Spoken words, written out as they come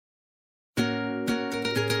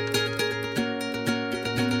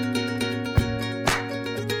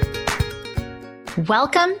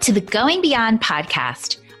Welcome to the Going Beyond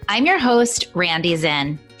podcast. I'm your host, Randi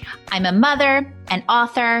Zen. I'm a mother, an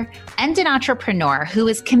author, and an entrepreneur who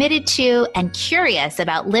is committed to and curious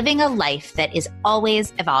about living a life that is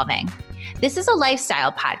always evolving. This is a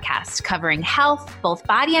lifestyle podcast covering health, both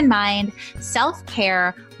body and mind,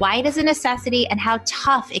 self-care, why it is a necessity, and how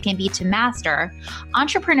tough it can be to master,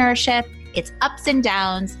 entrepreneurship, its ups and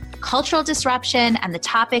downs, cultural disruption, and the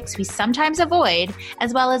topics we sometimes avoid,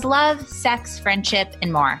 as well as love, sex, friendship,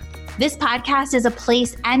 and more. This podcast is a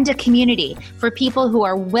place and a community for people who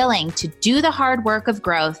are willing to do the hard work of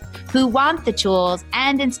growth, who want the tools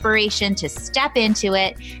and inspiration to step into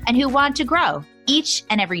it, and who want to grow each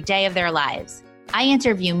and every day of their lives. I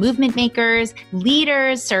interview movement makers,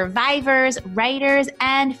 leaders, survivors, writers,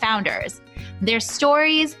 and founders. Their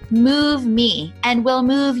stories move me and will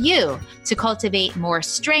move you to cultivate more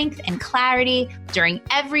strength and clarity during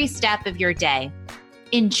every step of your day.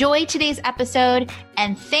 Enjoy today's episode,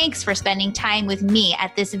 and thanks for spending time with me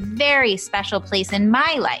at this very special place in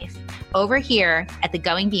my life over here at the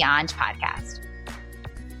Going Beyond podcast.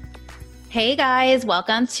 Hey guys,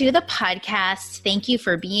 welcome to the podcast. Thank you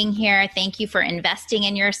for being here. Thank you for investing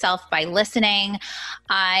in yourself by listening.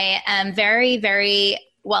 I am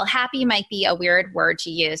happy might be a weird word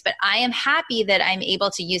to use, but I am happy that I'm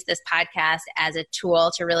able to use this podcast as a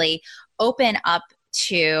tool to really open up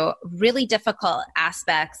to really difficult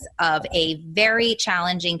aspects of a very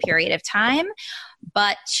challenging period of time,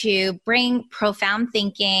 but to bring profound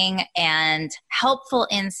thinking and helpful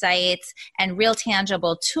insights and real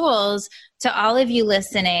tangible tools to all of you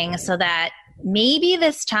listening so that maybe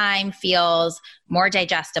this time feels more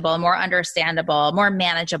digestible, more understandable, more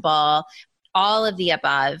manageable, all of the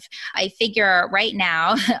above. I figure right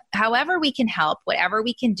now, however we can help, whatever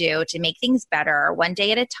we can do to make things better one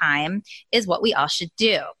day at a time is what we all should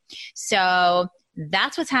do. So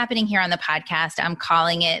that's what's happening here on the podcast. I'm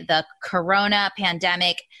calling it the Corona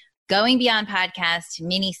Pandemic Going Beyond Podcast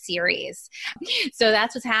mini series. So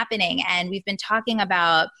that's what's happening. And we've been talking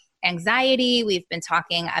about anxiety. We've been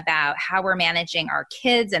talking about how we're managing our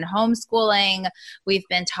kids and homeschooling. We've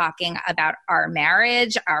been talking about our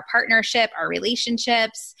marriage, our partnership, our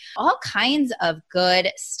relationships, all kinds of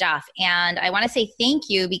good stuff. And I want to say thank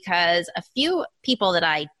you because a few people that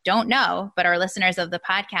I don't know, but are listeners of the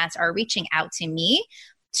podcast, are reaching out to me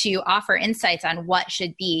to offer insights on what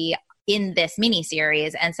should be in this mini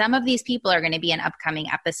series. And some of these people are going to be in upcoming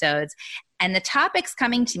episodes. And the topics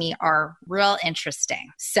coming to me are real interesting.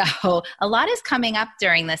 So a lot is coming up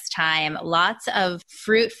during this time, lots of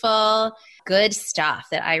fruitful, good stuff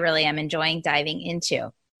that I really am enjoying diving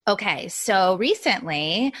into. Okay, so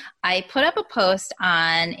recently I put up a post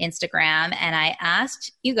on Instagram and I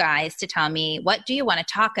asked you guys to tell me, what do you want to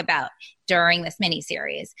talk about during this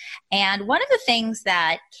mini-series? And one of the things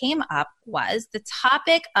that came up was the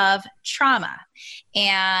topic of trauma.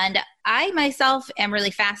 And I myself am really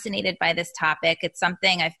fascinated by this topic. It's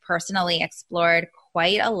something I've personally explored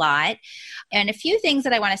quite a lot. And a few things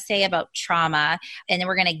that I want to say about trauma, and then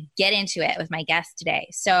we're going to get into it with my guest today.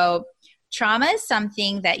 So trauma is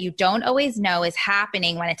something that you don't always know is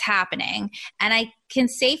happening when it's happening. And I can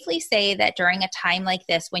safely say that during a time like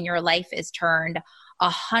this, when your life is turned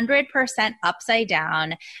 100% upside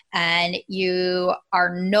down and you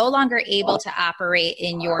are no longer able to operate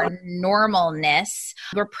in your normalness,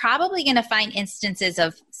 we're probably going to find instances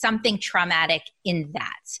of something traumatic in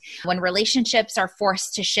that. When relationships are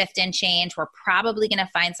forced to shift and change, we're probably going to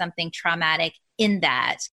find something traumatic in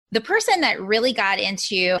that. The person that really got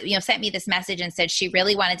into, sent me this message and said she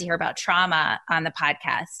really wanted to hear about trauma on the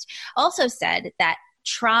podcast, also said that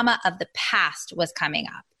trauma of the past was coming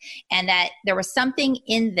up and that there was something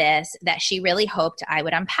in this that she really hoped I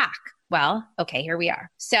would unpack. Well, okay, here we are.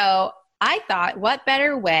 So I thought, what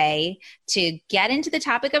better way to get into the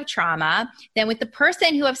topic of trauma than with the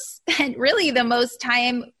person who have spent really the most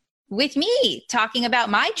time with me talking about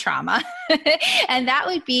my trauma. And that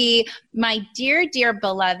would be my dear, dear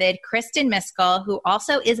beloved Kristin Miscall, who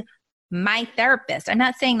also is my therapist. I'm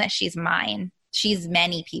not saying that she's mine. She's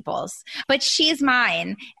many people's, but she's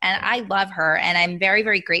mine. And I love her. And I'm very,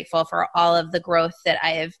 very grateful for all of the growth that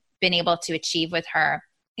I have been able to achieve with her.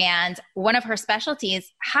 And one of her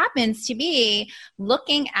specialties happens to be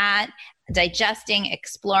looking at digesting,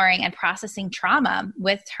 exploring, and processing trauma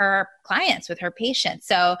with her clients, with her patients.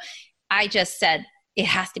 So I just said, it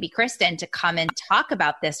has to be Kristin to come and talk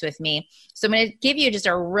about this with me. So I'm going to give you just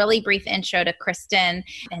a really brief intro to Kristin,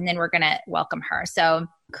 and then we're going to welcome her. So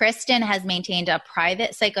Kristin has maintained a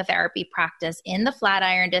private psychotherapy practice in the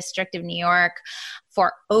Flatiron District of New York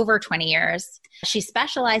for over 20 years. She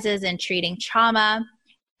specializes in treating trauma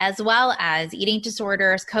as well as eating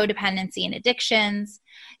disorders, codependency, and addictions.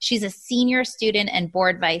 She's a senior student and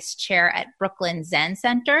board vice chair at Brooklyn Zen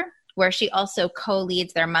Center, where she also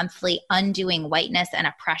co-leads their monthly Undoing Whiteness and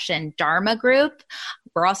Oppression Dharma group.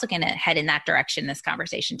 We're also going to head in that direction in this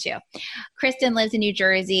conversation too. Kristin lives in New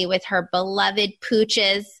Jersey with her beloved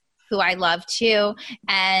pooches, who I love too.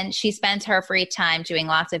 And she spends her free time doing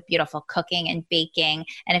lots of beautiful cooking and baking.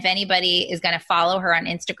 And if anybody is going to follow her on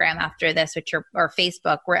Instagram after this, or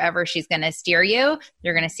Facebook, wherever she's going to steer you,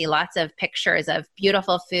 you're going to see lots of pictures of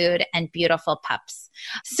beautiful food and beautiful pups.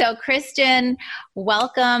 So Kristin,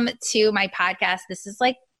 welcome to my podcast. This is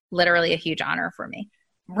like literally a huge honor for me.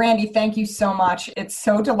 Randi, thank you so much. It's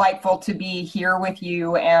so delightful to be here with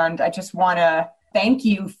you. And I just want to thank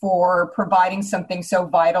you for providing something so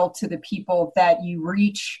vital to the people that you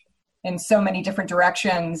reach in so many different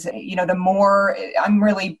directions. I'm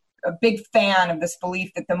really a big fan of this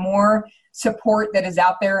belief that the more support that is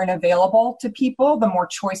out there and available to people, the more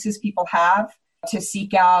choices people have to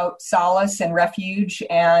seek out solace and refuge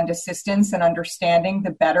and assistance and understanding,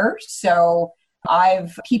 the better. So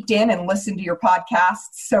I've peeped in and listened to your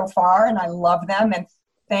podcasts so far, and I love them. And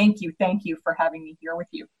thank you for having me here with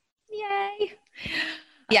you. Yay.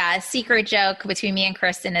 Yeah, a secret joke between me and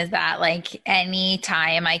Kristin is that like any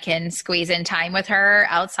time I can squeeze in time with her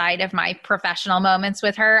outside of my professional moments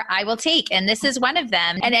with her, I will take. And this is one of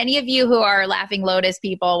them. And any of you who are Laughing Lotus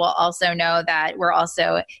people will also know that we're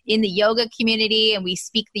also in the yoga community and we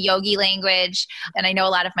speak the yogi language. And I know a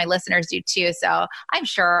lot of my listeners do too. So I'm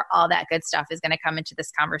sure all that good stuff is going to come into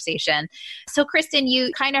this conversation. So Kristin,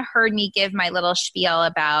 you kind of heard me give my little spiel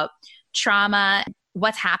about trauma,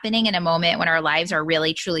 what's happening in a moment when our lives are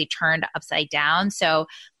really truly turned upside down. So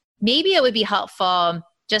maybe it would be helpful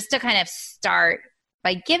just to kind of start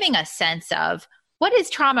by giving a sense of what is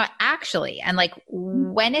trauma actually, and like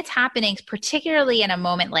when it's happening, particularly in a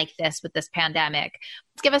moment like this with this pandemic.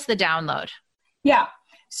 Give us the download. Yeah.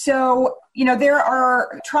 So, there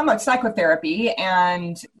are trauma psychotherapy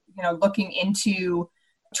and, looking into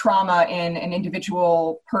trauma in an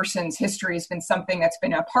individual person's history has been something that's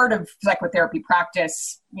been a part of psychotherapy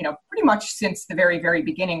practice, pretty much since the very, very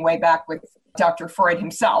beginning, way back with Dr. Freud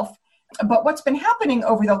himself. But what's been happening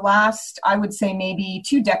over the last, I would say maybe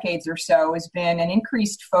 2 decades or so, has been an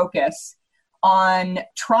increased focus on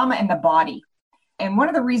trauma and the body. And one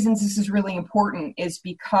of the reasons this is really important is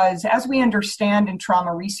because as we understand in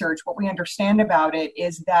trauma research, what we understand about it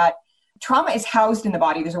is that trauma is housed in the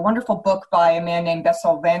body. There's a wonderful book by a man named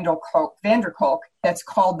Bessel van der Kolk that's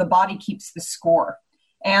called The Body Keeps the Score.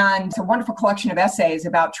 And it's a wonderful collection of essays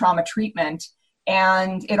about trauma treatment.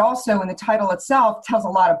 And it also, in the title itself, tells a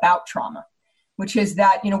lot about trauma, which is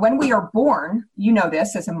that, when we are born,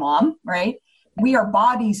 this as a mom, right? We are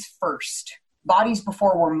bodies first. Bodies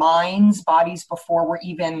before we're minds, bodies before we're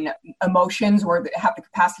even emotions or have the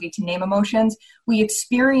capacity to name emotions. We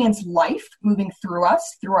experience life moving through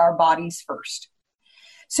us, through our bodies first.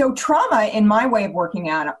 So trauma, in my way of working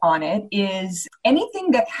on it, is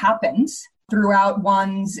anything that happens throughout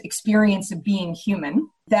one's experience of being human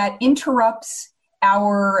that interrupts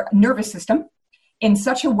our nervous system in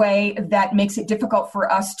such a way that makes it difficult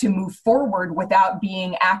for us to move forward without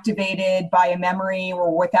being activated by a memory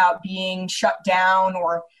or without being shut down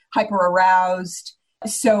or hyper-aroused.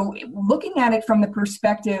 So looking at it from the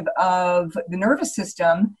perspective of the nervous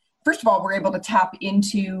system, first of all, we're able to tap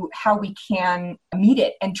into how we can meet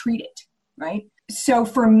it and treat it, right? So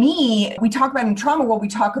for me, we talk about in trauma, we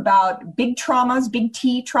talk about big traumas, big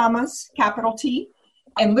T traumas, capital T,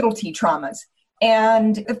 and little t traumas.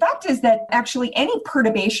 And the fact is that actually any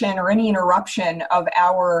perturbation or any interruption of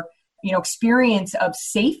our, experience of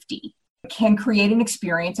safety can create an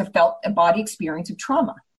experience, a body experience of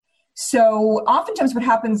trauma. So oftentimes what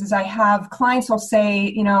happens is I have clients will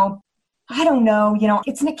say, I don't know,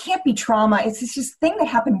 it can't be trauma. It's just thing that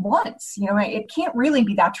happened once, it can't really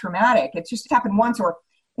be that traumatic. It's just happened once, or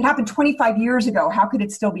it happened 25 years ago. How could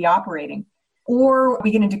it still be operating? Or we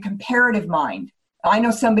get into comparative mind. I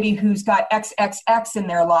know somebody who's got XXX in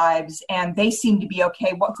their lives and they seem to be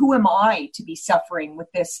okay. Who am I to be suffering with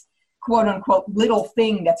this quote unquote little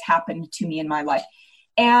thing that's happened to me in my life?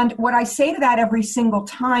 And what I say to that every single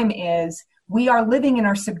time is we are living in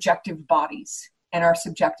our subjective bodies and our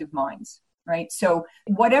subjective minds, right? So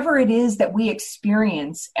whatever it is that we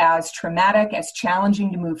experience as traumatic, as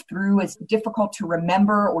challenging to move through, as difficult to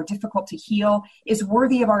remember or difficult to heal is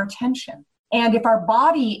worthy of our attention. And if our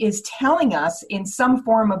body is telling us in some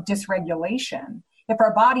form of dysregulation, if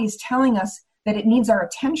our body is telling us that it needs our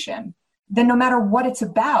attention, then no matter what it's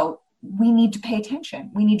about, we need to pay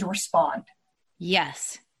attention. We need to respond.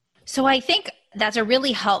 Yes. So I think that's a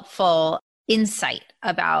really helpful insight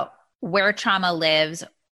about where trauma lives,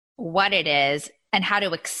 what it is, and how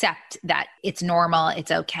to accept that it's normal,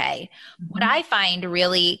 it's okay. What I find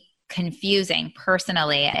really confusing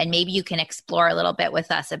personally, and maybe you can explore a little bit with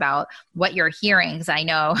us about what you're hearing, because I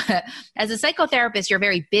know as a psychotherapist, you're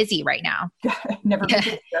very busy right now. Never been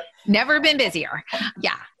busier. Never been busier.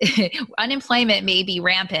 Yeah. Unemployment may be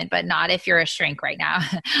rampant, but not if you're a shrink right now.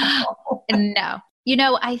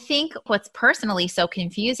 No. I think what's personally so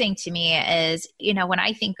confusing to me is, when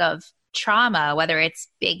I think of trauma, whether it's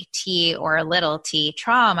big T or little t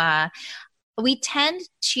trauma, we tend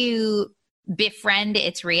to befriend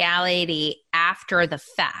its reality after the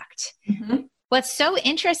fact. Mm-hmm. What's so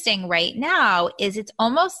interesting right now is it's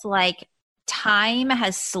almost like time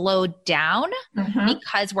has slowed down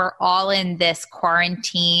because we're all in this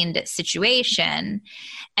quarantined situation.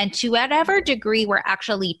 And to whatever degree we're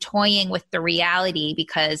actually toying with the reality,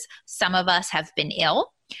 because some of us have been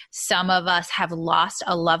ill. Some of us have lost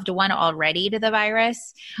a loved one already to the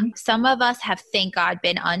virus. Some of us have, thank God,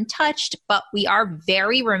 been untouched, but we are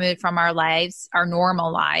very removed from our lives, our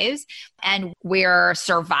normal lives, and we're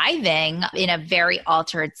surviving in a very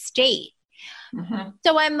altered state.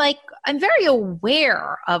 So I'm very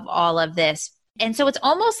aware of all of this. And so it's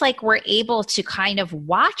almost like we're able to kind of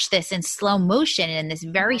watch this in slow motion in this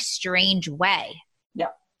very strange way. Yeah.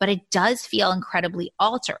 But it does feel incredibly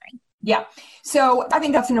altering. Yeah. So I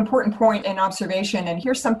think that's an important point and observation. And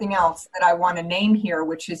here's something else that I want to name here,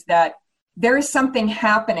 which is that there is something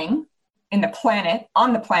happening on the planet,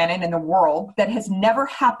 in the world that has never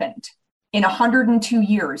happened in 102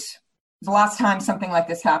 years. The last time something like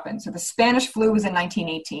this happened. So the Spanish flu was in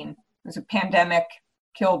 1918. It was a pandemic,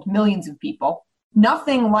 killed millions of people.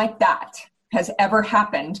 Nothing like that has ever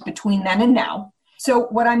happened between then and now. So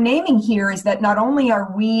what I'm naming here is that not only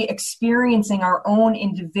are we experiencing our own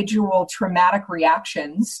individual traumatic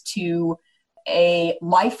reactions to a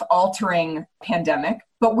life-altering pandemic,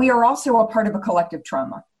 but we are also a part of a collective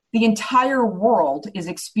trauma. The entire world is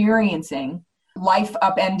experiencing life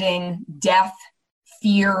upending, death,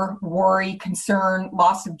 fear, worry, concern,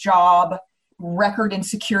 loss of job, record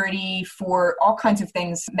insecurity for all kinds of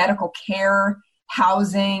things, medical care,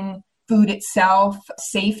 housing, food itself,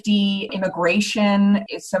 safety, immigration,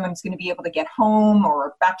 if someone's going to be able to get home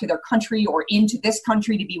or back to their country or into this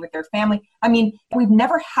country to be with their family. I mean, we've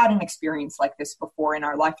never had an experience like this before in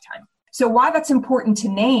our lifetime. So why that's important to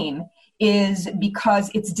name is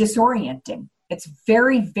because it's disorienting. It's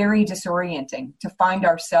very, very disorienting to find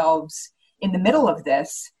ourselves in the middle of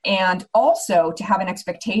this, and also to have an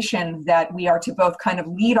expectation that we are to both kind of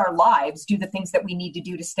lead our lives, do the things that we need to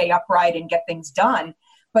do to stay upright and get things done,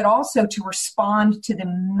 but also to respond to the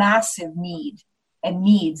massive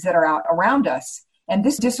needs that are out around us. And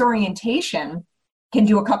this disorientation can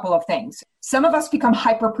do a couple of things. Some of us become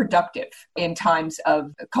hyperproductive in times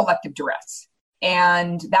of collective duress.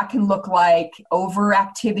 And that can look like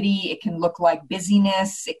overactivity. It can look like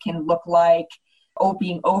busyness. It can look like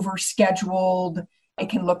being overscheduled. It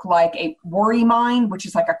can look like a worry mind, which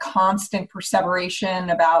is like a constant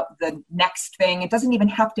perseveration about the next thing. It doesn't even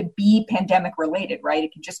have to be pandemic related, right?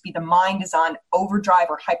 It can just be the mind is on overdrive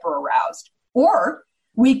or hyper aroused. Or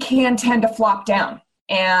we can tend to flop down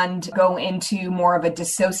and go into more of a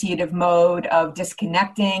dissociative mode of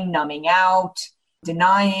disconnecting, numbing out,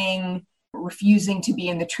 denying, refusing to be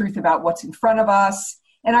in the truth about what's in front of us.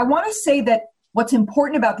 And I want to say that what's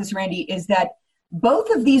important about this, Randi, is that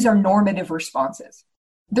both of these are normative responses.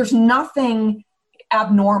 There's nothing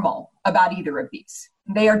abnormal about either of these.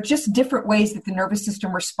 They are just different ways that the nervous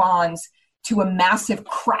system responds to a massive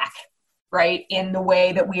crack, right, in the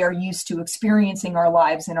way that we are used to experiencing our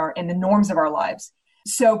lives and the norms of our lives.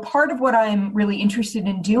 So part of what I'm really interested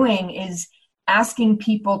in doing is asking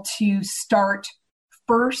people to start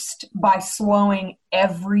first by slowing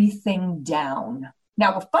everything down.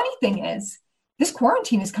 Now, the funny thing is, this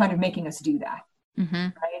quarantine is kind of making us do that.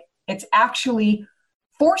 Right? It's actually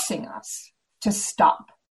forcing us to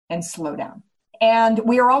stop and slow down. And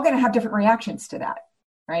we are all going to have different reactions to that,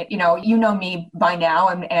 right? You know me by now,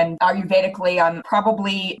 and Ayurvedically, I'm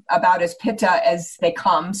probably about as pitta as they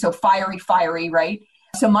come. So fiery, right?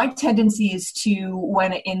 So my tendency is to,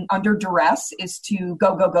 when under duress, is to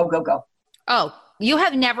go. Oh, you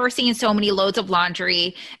have never seen so many loads of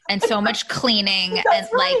laundry and so much cleaning and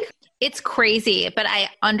right. It's crazy, but I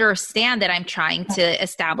understand that I'm trying to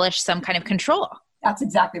establish some kind of control. That's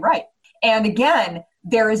exactly right. And again,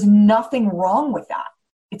 there is nothing wrong with that.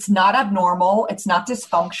 It's not abnormal. It's not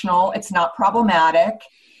dysfunctional. It's not problematic,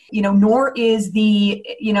 nor is the,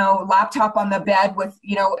 laptop on the bed with,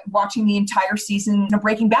 watching the entire season of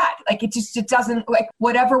Breaking Bad. It doesn't,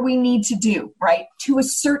 whatever we need to do, right? To a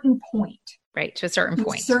certain point. Right. To a certain to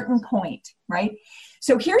point. a certain point, right?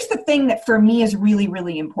 So here's the thing that for me is really,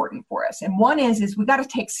 really important for us. And one is we got to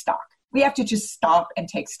take stock. We have to just stop and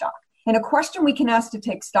take stock. And a question we can ask to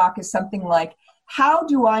take stock is something like, how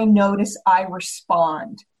do I notice I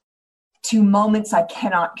respond to moments I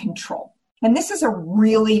cannot control? And this is a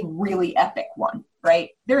really, really epic one, right?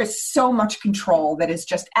 There is so much control that is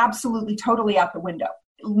just absolutely, totally out the window.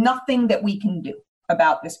 Nothing that we can do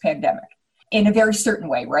about this pandemic in a very certain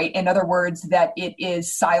way, right? In other words, that it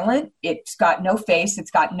is silent. It's got no face.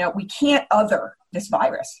 We can't other this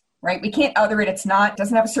virus, right? We can't other it. It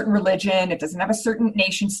doesn't have a certain religion. It doesn't have a certain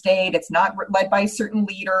nation state. It's not led by a certain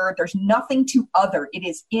leader. There's nothing to other. It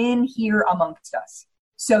is in here amongst us.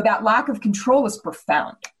 So that lack of control is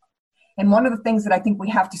profound. And one of the things that I think we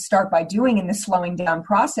have to start by doing in this slowing down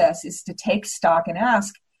process is to take stock and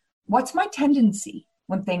ask, what's my tendency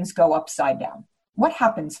when things go upside down? What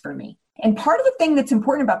happens for me? And part of the thing that's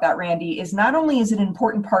important about that, Randi, is not only is it an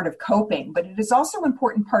important part of coping, but it is also an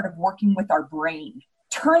important part of working with our brain,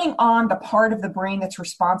 turning on the part of the brain that's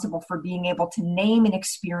responsible for being able to name an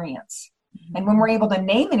experience. And when we're able to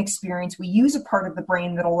name an experience, we use a part of the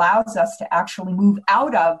brain that allows us to actually move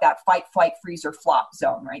out of that fight, flight, freeze, or flop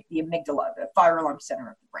zone, right? The amygdala, the fire alarm center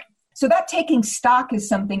of the brain. So that taking stock is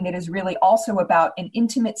something that is really also about an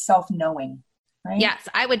intimate self-knowing, right? Yes.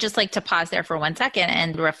 I would just like to pause there for 1 second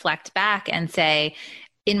and reflect back and say,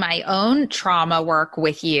 in my own trauma work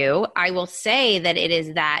with you, I will say that it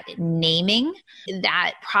is that naming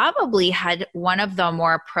that probably had one of the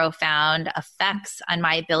more profound effects on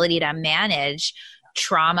my ability to manage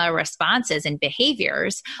trauma responses and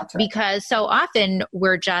behaviors. That's right. Because so often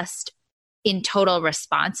we're just in total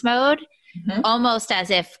response mode, almost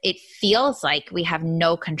as if it feels like we have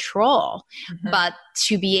no control. But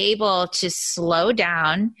to be able to slow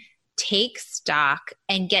down, take stock,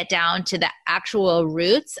 and get down to the actual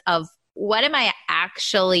roots of what am I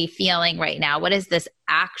actually feeling right now? What does this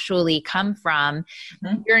actually come from?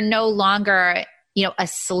 You're no longer, a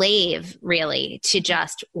slave really to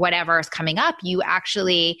just whatever is coming up. You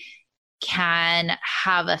actually can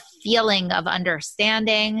have a feeling of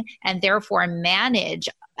understanding and therefore manage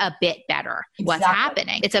a bit better what's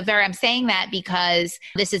happening. I'm saying that because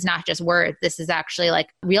this is not just words. This is actually like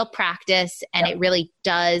real practice, and it really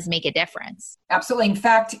does make a difference. Absolutely. In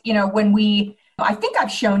fact, I think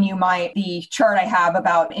I've shown you the chart I have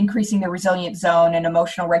about increasing the resilient zone and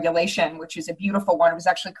emotional regulation, which is a beautiful one. It was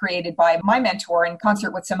actually created by my mentor in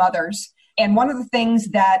concert with some others. And one of the things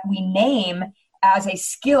that we name as a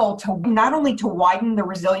skill to not only to widen the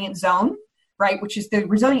resilient zone, right, which is the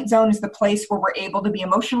resilient zone is the place where we're able to be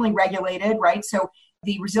emotionally regulated, right? So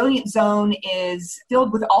the resilient zone is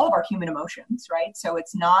filled with all of our human emotions, right? So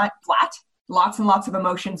it's not flat, lots and lots of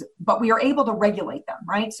emotions, but we are able to regulate them,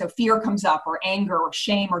 right? So fear comes up, or anger, or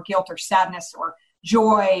shame, or guilt, or sadness, or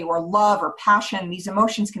joy, or love, or passion. These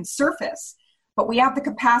emotions can surface, but we have the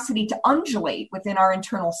capacity to undulate within our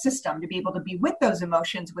internal system to be able to be with those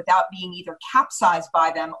emotions without being either capsized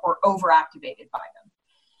by them or overactivated by them.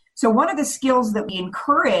 So one of the skills that we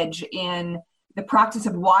encourage in the practice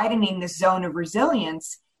of widening this zone of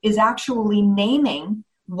resilience is actually naming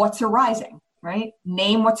what's arising, right?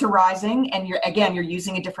 Name what's arising. And you're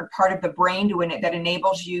using a different part of the brain that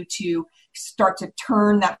enables you to start to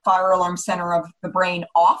turn that fire alarm center of the brain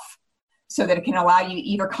off so that it can allow you to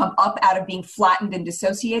either come up out of being flattened and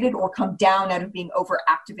dissociated or come down out of being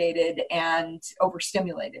overactivated and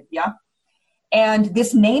overstimulated. Yeah. And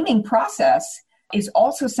this naming process is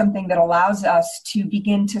also something that allows us to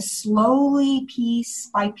begin to slowly, piece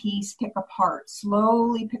by piece, pick apart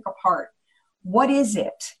what is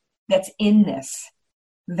it that's in this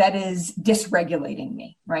that is dysregulating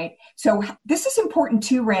me, right? So this is important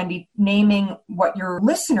too, Randi, naming what your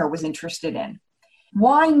listener was interested in.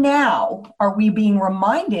 Why now are we being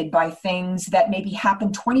reminded by things that maybe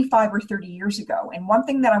happened 25 or 30 years ago? And one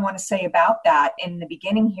thing that I want to say about that in the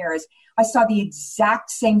beginning here is I saw the exact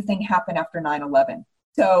same thing happen after 9/11.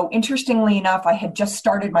 So interestingly enough, I had just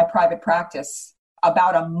started my private practice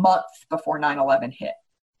about a month before 9/11 hit.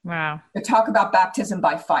 Wow. To talk about baptism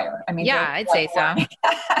by fire. I mean, yeah, I'd say so.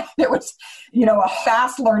 There was, a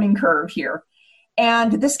fast learning curve here.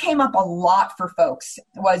 And this came up a lot for folks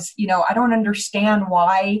was, I don't understand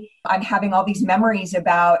why I'm having all these memories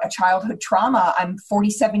about a childhood trauma. I'm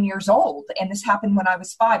 47 years old and this happened when I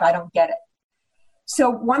was 5. I don't get it. So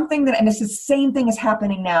one thing and this is the same thing is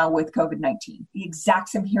happening now with COVID-19,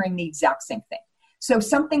 I'm hearing the exact same thing. So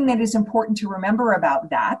something that is important to remember about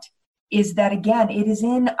that is that, again, it is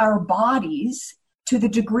in our bodies to the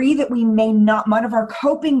degree that we may not, one of our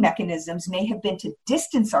coping mechanisms may have been to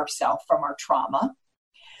distance ourselves from our trauma.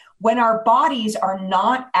 when our bodies are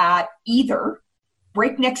not at either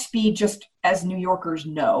breakneck speed, just as New Yorkers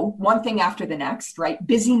know, one thing after the next, right?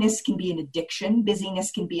 Busyness can be an addiction.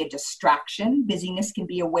 Busyness can be a distraction. Busyness can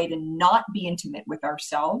be a way to not be intimate with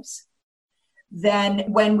ourselves. Then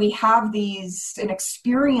when we have an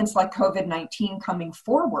experience like COVID-19 coming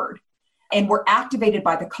forward, and we're activated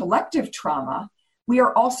by the collective trauma, we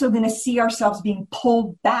are also going to see ourselves being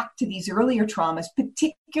pulled back to these earlier traumas,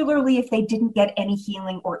 particularly if they didn't get any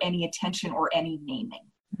healing or any attention or any naming.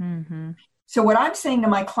 Mm-hmm. So what I'm saying to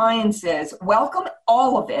my clients is welcome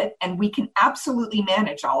all of it, and we can absolutely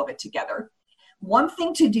manage all of it together. One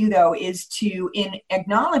thing to do, though, is in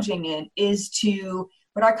acknowledging it, is to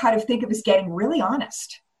what I kind of think of as getting really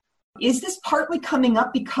honest. Is this partly coming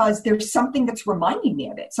up because there's something that's reminding me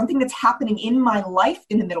of it, something that's happening in my life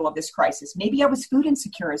in the middle of this crisis? Maybe I was food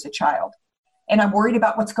insecure as a child, and I'm worried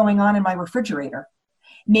about what's going on in my refrigerator.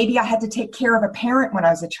 Maybe I had to take care of a parent when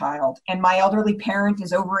I was a child, and my elderly parent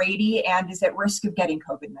is over 80 and is at risk of getting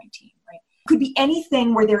COVID-19, right? It could be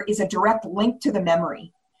anything where there is a direct link to the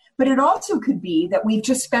memory. But it also could be that we've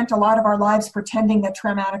just spent a lot of our lives pretending that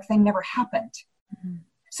traumatic thing never happened. Mm-hmm.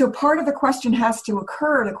 So part of the question has to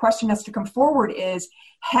occur, the question has to come forward is,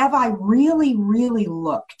 have I really, really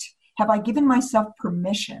looked? Have I given myself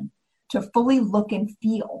permission to fully look and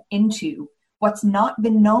feel into what's not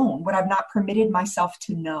been known, what I've not permitted myself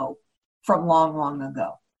to know from long, long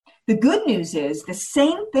ago? The good news is the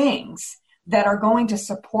same things that are going to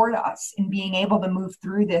support us in being able to move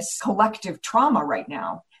through this collective trauma right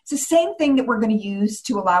now, it's the same thing that we're going to use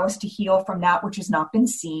to allow us to heal from that which has not been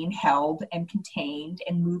seen, held, and contained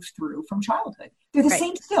and moved through from childhood. They're the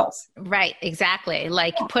same skills. Right, exactly.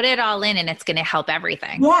 Put it all in and it's going to help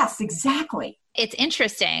everything. Yes, exactly. It's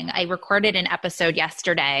interesting. I recorded an episode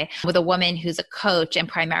yesterday with a woman who's a coach and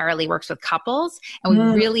primarily works with couples. And we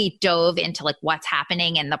really dove into what's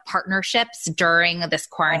happening in the partnerships during this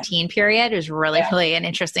quarantine period. It was really an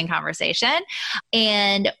interesting conversation.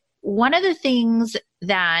 And one of the things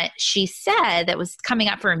that she said that was coming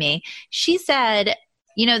up for me, she said,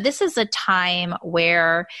 this is a time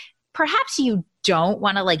where perhaps you don't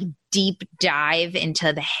want to deep dive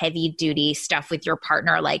into the heavy duty stuff with your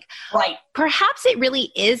partner. Perhaps it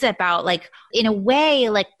really is about in a way,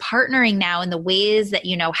 partnering now in the ways that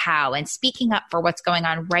you know how, and speaking up for what's going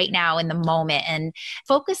on right now in the moment and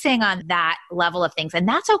focusing on that level of things. And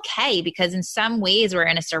that's okay, because in some ways we're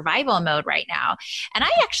in a survival mode right now. And I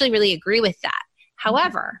actually really agree with that.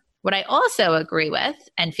 However, what I also agree with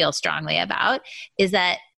and feel strongly about is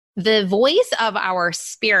that the voice of our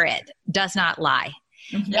spirit does not lie.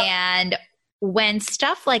 Mm-hmm. And when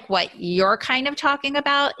stuff like what you're kind of talking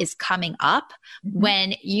about is coming up,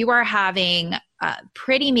 when you are having a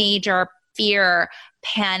pretty major fear,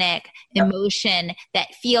 panic, emotion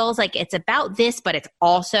that feels like it's about this, but it's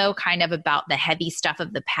also kind of about the heavy stuff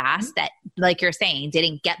of the past that, like you're saying,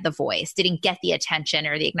 didn't get the voice, didn't get the attention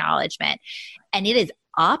or the acknowledgement, and it is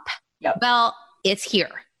up, well, it's here.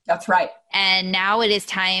 That's right. And now it is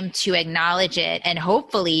time to acknowledge it, and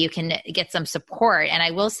hopefully you can get some support. And I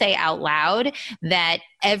will say out loud that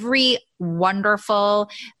every wonderful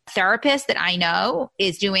therapist that I know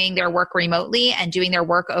is doing their work remotely and doing their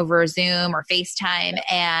work over Zoom or FaceTime.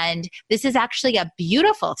 And this is actually a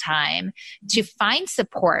beautiful time to find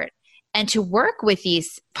support and to work with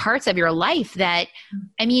these parts of your life that,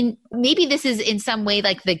 maybe this is in some way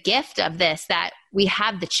the gift of this, that we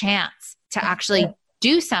have the chance to actually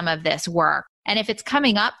do some of this work. And if it's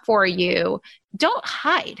coming up for you, don't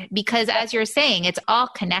hide, because as you're saying, it's all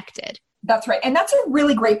connected. That's right. And that's a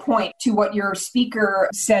really great point to what your speaker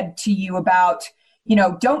said to you about,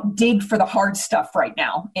 don't dig for the hard stuff right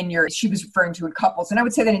now she was referring to in couples. And I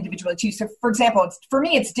would say that individually too. So for example, for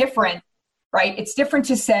me, it's different, right? It's different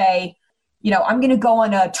to say, I'm going to go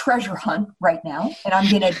on a treasure hunt right now, and I'm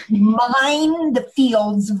going to mine the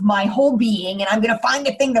fields of my whole being, and I'm going to find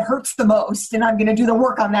the thing that hurts the most, and I'm going to do the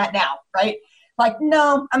work on that now, right?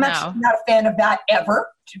 No, I'm actually not a fan of that ever.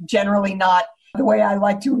 Generally not the way I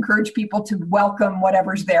like to encourage people to welcome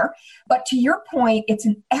whatever's there. But to your point, it's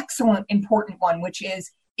an excellent, important one, which is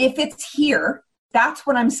if it's here, that's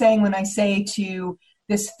what I'm saying when I say to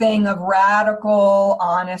this thing of radical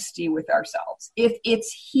honesty with ourselves. If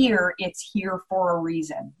it's here for a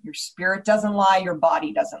reason. Your spirit doesn't lie, your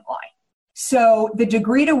body doesn't lie. So the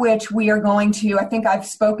degree to which we are going to, I think I've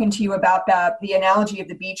spoken to you about that, the analogy of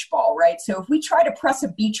the beach ball, right? So if we try to press a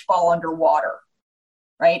beach ball underwater,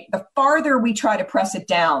 right, the farther we try to press it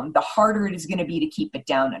down, the harder it is going to be to keep it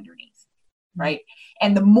down underneath. Right.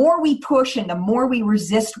 And the more we push and the more we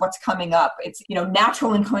resist what's coming up, it's,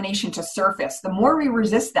 natural inclination to surface. The more we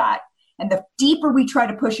resist that, And the deeper we try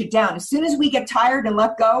to push it down, as soon as we get tired and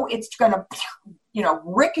let go, it's going to,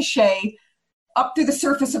 ricochet up through the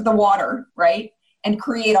surface of the water, right? And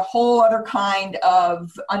create a whole other kind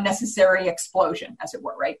of unnecessary explosion, as it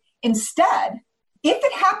were, right? Instead, if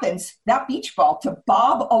it happens, that beach ball to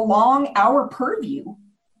bob along our purview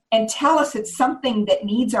and tell us it's something that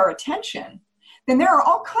needs our attention, then there are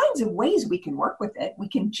all kinds of ways we can work with it. We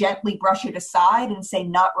can gently brush it aside and say,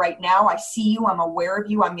 not right now. I see you. I'm aware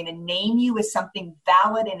of you. I'm going to name you as something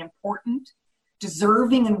valid and important,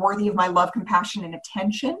 deserving and worthy of my love, compassion, and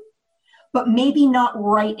attention. But maybe not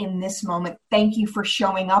right in this moment. Thank you for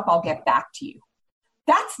showing up. I'll get back to you.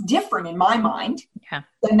 That's different in my mind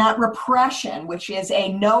than that repression, which is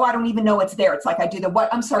a no, I don't even know it's there. It's like I do the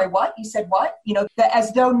what? I'm sorry, what? You said what?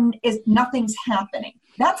 As though nothing's happening.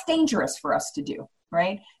 That's dangerous for us to do,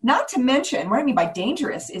 right? Not to mention, what I mean by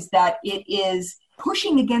dangerous is that it is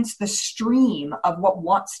pushing against the stream of what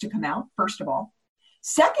wants to come out, first of all.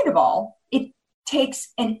 Second of all, it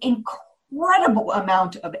takes an incredible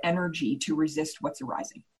amount of energy to resist what's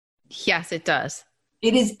arising. Yes, it does.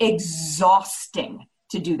 It is exhausting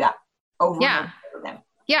to do that over and over again.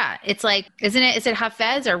 Yeah. It's like, is it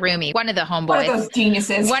Hafez or Rumi? One of the homeboys. One of those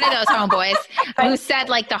geniuses. One of those homeboys who said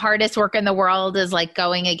like the hardest work in the world is like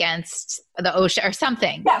going against the ocean or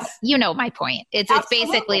something. Yes. You know my point. It's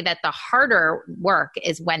basically that the harder work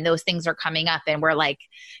is when those things are coming up and we're like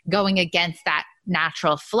going against that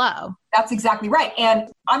natural flow. That's exactly right. And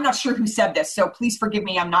I'm not sure who said this, so please forgive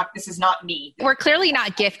me. This is not me. We're clearly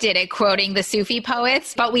not gifted at quoting the Sufi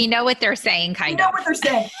poets, but we know what they're saying, kind of. We know what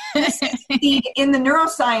they're saying. In the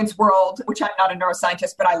neuroscience world, which I'm not a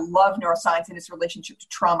neuroscientist, but I love neuroscience and its relationship to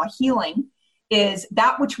trauma healing, is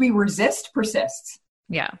that which we resist persists.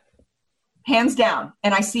 Yeah. Hands down.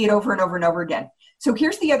 And I see it over and over and over again. So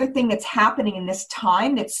here's the other thing that's happening in this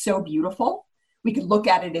time that's so beautiful. We could look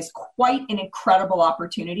at it as quite an incredible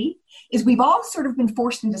opportunity, is we've all sort of been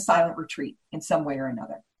forced into silent retreat in some way or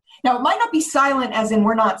another. Now, it might not be silent as in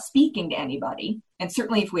we're not speaking to anybody. And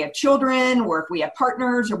certainly if we have children or if we have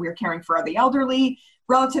partners or we're caring for the elderly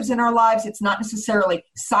relatives in our lives, it's not necessarily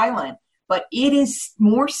silent, but it is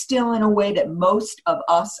more still in a way that most of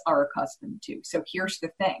us are accustomed to. So here's the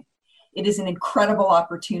thing. It is an incredible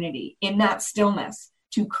opportunity in that stillness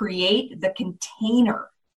to create the container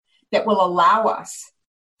that will allow us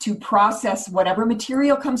to process whatever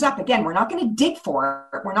material comes up. Again, we're not going to dig for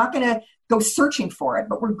it. We're not going to go searching for it,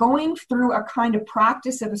 but we're going through a kind of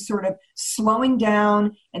practice of a sort of slowing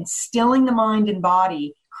down and stilling the mind and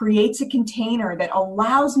body creates a container that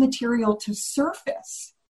allows material to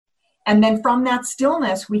surface. And then from that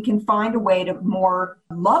stillness, we can find a way to more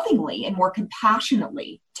lovingly and more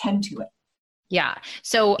compassionately tend to it. Yeah.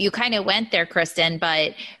 So you kind of went there, Kristin,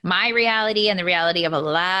 but my reality and the reality of a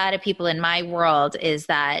lot of people in my world is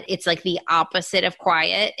that it's like the opposite of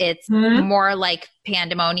quiet. It's more like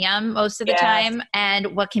pandemonium most of the time.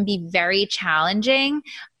 And what can be very challenging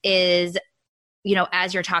is,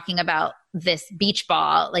 as you're talking about this beach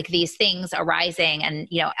ball, like these things arising and,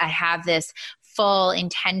 I have this full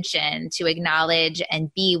intention to acknowledge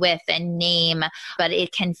and be with and name, but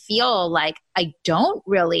it can feel like I don't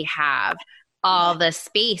really have all the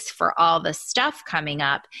space for all the stuff coming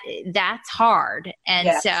up. That's hard.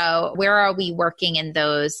 And so where are we working in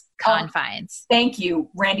those confines? Thank you,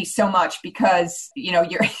 Randi, so much because,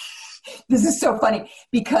 you're, this is so funny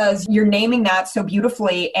because you're naming that so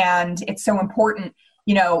beautifully and it's so important.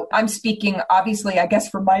 I'm speaking obviously, I guess,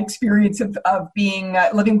 from my experience of being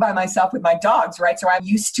living by myself with my dogs, right? So I'm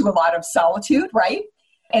used to a lot of solitude, right?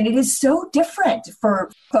 And it is so different for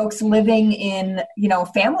folks living in, a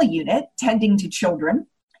family unit, tending to children,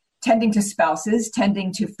 tending to spouses,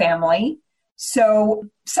 tending to family. So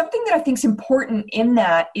something that I think is important in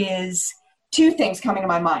that is two things coming to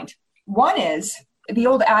my mind. One is the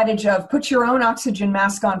old adage of put your own oxygen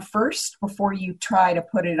mask on first before you try to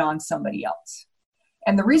put it on somebody else.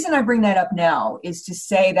 And the reason I bring that up now is to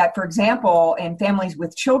say that, for example, in families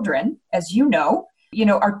with children, as you know,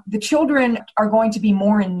 the children are going to be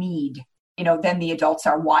more in need, than the adults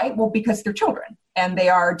are. Why? Well, because they're children and they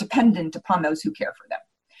are dependent upon those who care for them.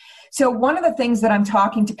 So one of the things that I'm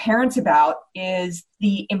talking to parents about is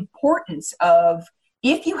the importance of,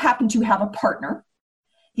 if you happen to have a partner,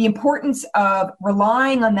 the importance of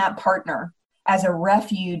relying on that partner as a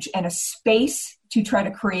refuge and a space to try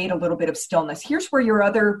to create a little bit of stillness. Here's where your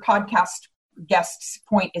other podcast guest's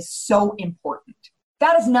point is so important.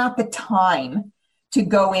 That is not the time to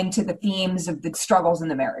go into the themes of the struggles in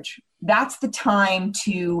the marriage. That's the time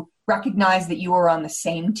to recognize that you are on the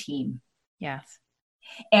same team. Yes.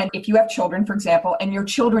 And if you have children, for example, and your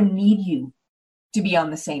children need you to be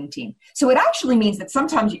on the same team. So it actually means that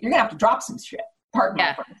sometimes you're going to have to drop some shit. Pardon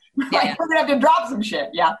my French. Right? We're going to have to drop some shit.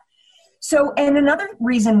 Yeah. So, and another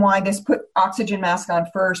reason why this put oxygen mask on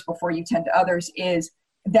first before you tend to others is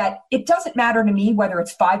that it doesn't matter to me whether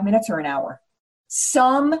it's 5 minutes or an hour.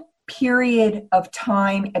 Some period of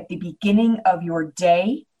time at the beginning of your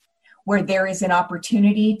day where there is an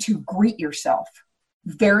opportunity to greet yourself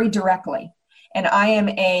very directly. And I am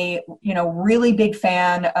a, really big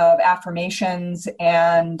fan of affirmations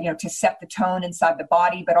and, to set the tone inside the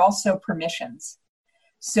body, but also permissions.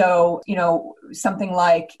 So, something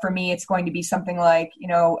like, for me, it's going to be something like,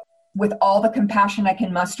 with all the compassion I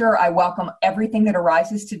can muster, I welcome everything that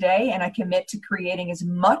arises today, and I commit to creating as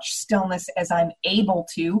much stillness as I'm able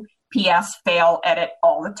to. P.S. Fail, edit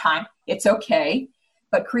all the time. It's okay.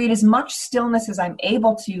 But create as much stillness as I'm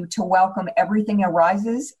able to welcome everything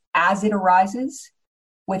arises as it arises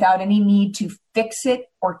without any need to fix it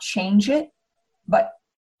or change it, but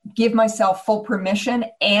give myself full permission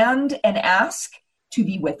and an ask to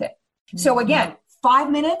be with it. So again, 5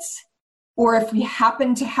 minutes, or if we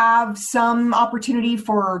happen to have some opportunity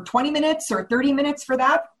for 20 minutes or 30 minutes for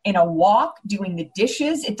that, in a walk, doing the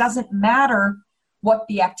dishes, it doesn't matter what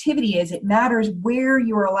the activity is. It matters where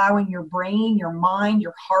you're allowing your brain, your mind,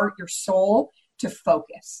 your heart, your soul to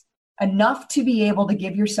focus. Enough to be able to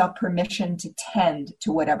give yourself permission to tend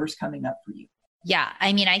to whatever's coming up for you. Yeah.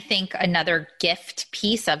 I mean, I think another gift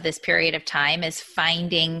piece of this period of time is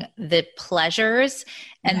finding the pleasures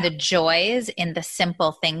and the joys in the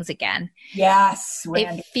simple things again. Yes,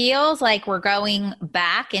 Randy. It feels like we're going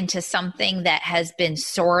back into something that has been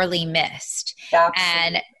sorely missed. Absolutely.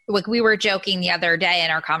 And like we were joking the other day in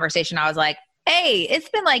our conversation, I was like, hey, it's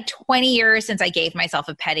been like 20 years since I gave myself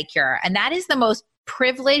a pedicure. And that is the most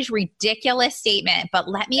privileged, ridiculous statement. But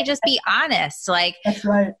let me just be honest, like that's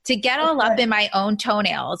right. To get all up in my own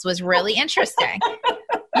toenails was really interesting.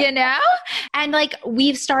 And like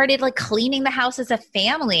we've started like cleaning the house as a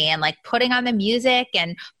family and like putting on the music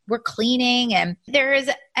and we're cleaning and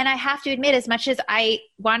I have to admit, as much as I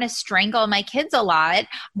want to strangle my kids a lot,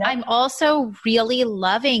 I'm also really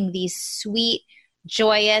loving these sweet,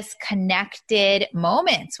 joyous, connected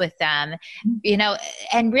moments with them,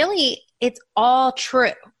 and really it's all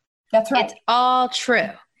true. That's right. It's all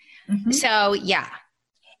true. Mm-hmm. So yeah.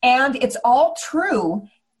 And it's all true.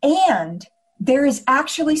 And there is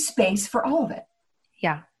actually space for all of it.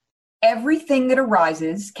 Yeah. Everything that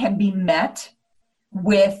arises can be met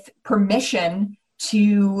with permission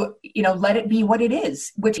to, let it be what it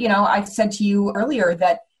is, which, I said to you earlier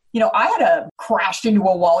that, I had crashed into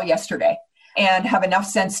a wall yesterday and have enough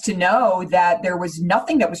sense to know that there was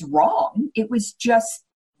nothing that was wrong. It was just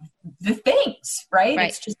the things, right?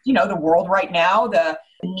 It's just, the world right now, the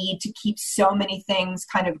need to keep so many things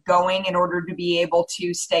kind of going in order to be able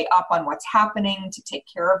to stay up on what's happening, to take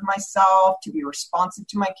care of myself, to be responsive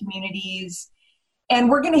to my communities. And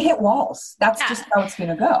we're going to hit walls. That's just how it's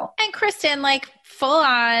going to go. And Kristin, like full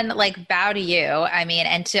on, like bow to you. I mean,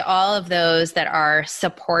 and to all of those that are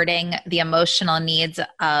supporting the emotional needs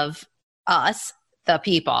of us, the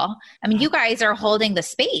people. I mean, you guys are holding the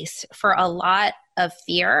space for a lot of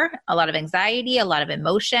fear, a lot of anxiety, a lot of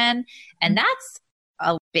emotion. And that's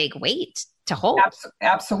a big weight to hold.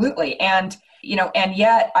 Absolutely. And, and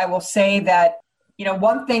yet I will say that,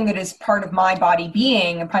 one thing that is part of my body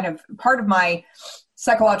being and kind of part of my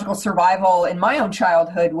psychological survival in my own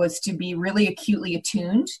childhood was to be really acutely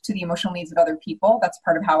attuned to the emotional needs of other people. That's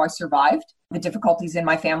part of how I survived the difficulties in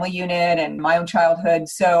my family unit and my own childhood.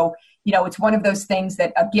 So, it's one of those things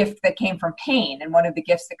that a gift that came from pain. And one of the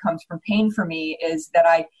gifts that comes from pain for me is that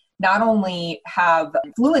I not only have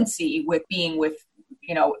fluency with being with,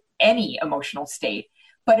 any emotional state,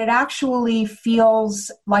 but it actually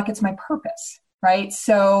feels like it's my purpose, right?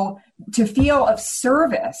 So to feel of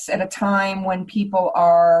service at a time when people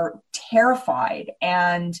are terrified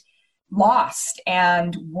and lost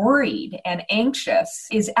and worried and anxious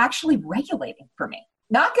is actually regulating for me.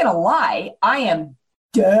 Not going to lie, I am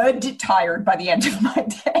dead tired by the end of my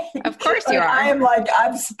day. Of course you are. I am like,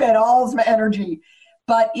 I've spent all of my energy,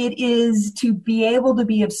 but it is to be able to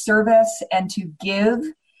be of service and to give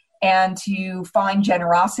and to find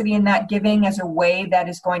generosity in that giving as a way that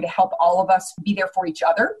is going to help all of us be there for each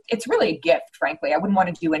other. It's really a gift, frankly. I wouldn't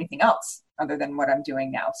want to do anything else other than what I'm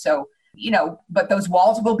doing now. So, but those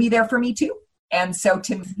walls will be there for me too. And so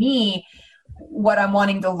to me, what I'm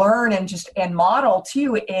wanting to learn and model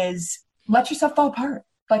too is let yourself fall apart.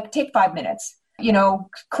 Like take 5 minutes,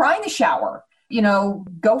 cry in the shower,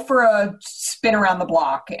 go for a spin around the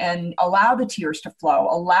block and allow the tears to flow,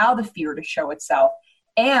 allow the fear to show itself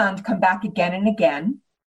and come back again and again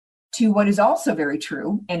to what is also very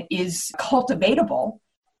true and is cultivatable,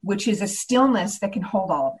 which is a stillness that can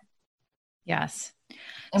hold all of it. Yes.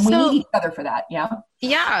 And we need each other for that. Yeah.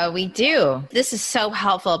 Yeah, we do. This is so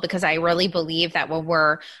helpful because I really believe that when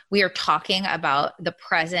we are talking about the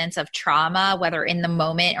presence of trauma, whether in the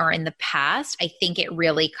moment or in the past, I think it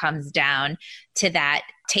really comes down to that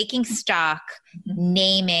taking stock,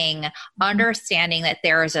 naming, understanding that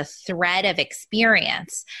there is a thread of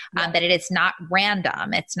experience, that it is not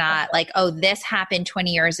random. It's not like, oh, this happened 20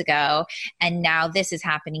 years ago and now this is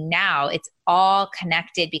happening now. It's all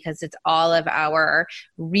connected because it's all of our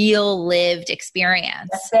real lived experience.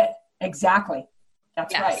 That's it. Exactly.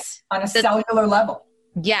 That's right. On a cellular level.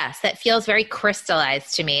 Yes, that feels very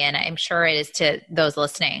crystallized to me, and I'm sure it is to those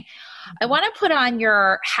listening. I want to put on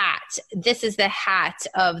your hat. This is the hat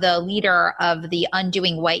of the leader of the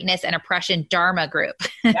Undoing Whiteness and Oppression Dharma group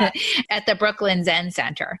at the Brooklyn Zen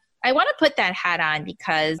Center. I want to put that hat on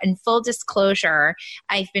because, in full disclosure,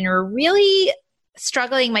 I've been really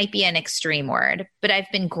struggling might be an extreme word, but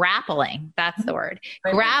I've been grappling, that's the word,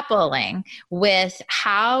 grappling with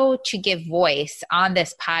how to give voice on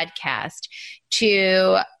this podcast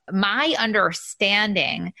to my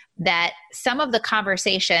understanding that some of the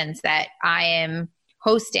conversations that I am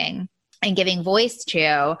hosting and giving voice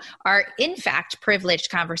to are in fact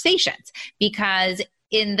privileged conversations, because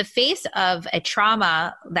in the face of a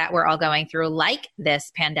trauma that we're all going through, like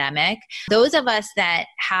this pandemic, those of us that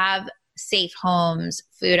have safe homes,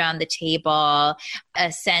 food on the table,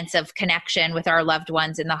 a sense of connection with our loved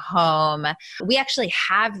ones in the home, we actually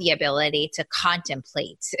have the ability to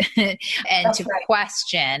contemplate and to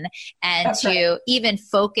question and to even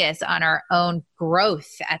focus on our own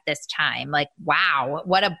growth at this time. Like, wow,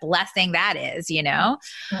 what a blessing that is, you know?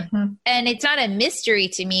 And it's not a mystery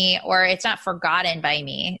to me, or it's not forgotten by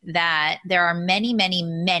me, that there are many, many,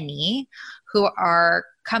 many who are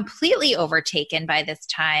completely overtaken by this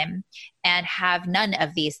time and have none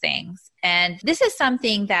of these things. And this is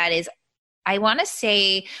something that is, I want to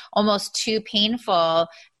say, almost too painful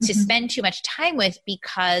to spend too much time with,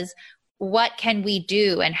 because what can we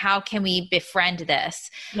do and how can we befriend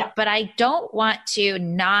this? Yeah. But I don't want to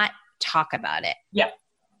not talk about it. Yeah,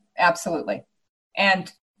 absolutely.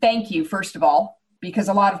 And thank you, first of all, because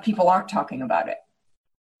a lot of people aren't talking about it.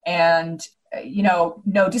 And, you know,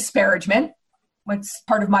 no disparagement. What's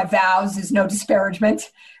part of my vows is no disparagement,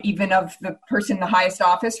 even of the person in the highest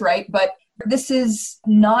office, right? But this is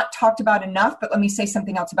not talked about enough. But let me say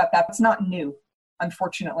something else about that. It's not new.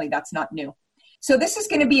 Unfortunately, that's not new. So this is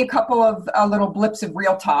going to be a couple of little blips of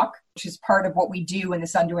real talk, which is part of what we do in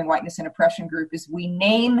this Undoing Whiteness and Oppression group. Is we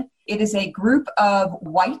name, it is a group of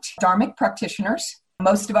white Dharmic practitioners.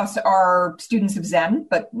 Most of us are students of Zen,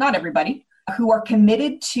 but not everybody, who are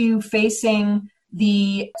committed to facing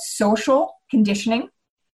the social conditioning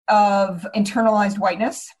of internalized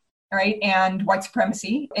whiteness, right, and white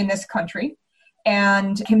supremacy in this country,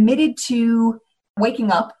 and committed to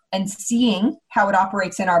waking up and seeing how it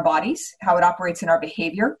operates in our bodies, how it operates in our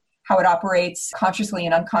behavior, how it operates consciously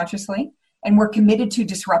and unconsciously, and we're committed to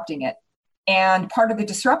disrupting it. And part of the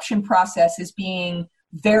disruption process is being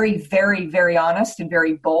very, very, very honest and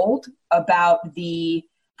very bold about the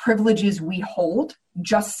privileges we hold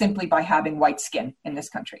just simply by having white skin in this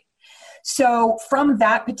country. So from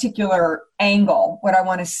that particular angle, what I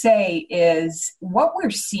want to say is what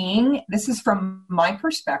we're seeing, this is from my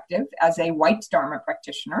perspective as a white Dharma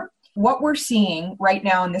practitioner, what we're seeing right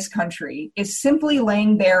now in this country is simply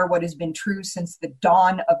laying bare what has been true since the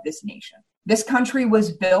dawn of this nation. This country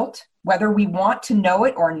was built, whether we want to know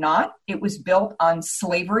it or not, it was built on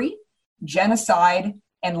slavery, genocide,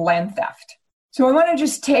 and land theft. So I want to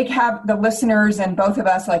just have the listeners and both of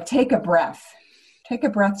us take a breath. Take a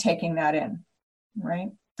breath taking that in, right?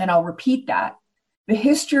 And I'll repeat that. The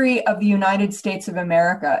history of the United States of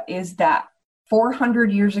America is that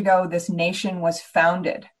 400 years ago, this nation was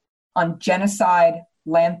founded on genocide,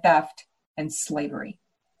 land theft, and slavery.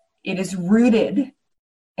 It is rooted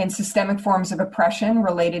in systemic forms of oppression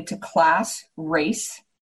related to class, race,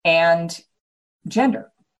 and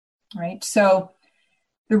gender, right? So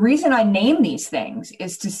the reason I name these things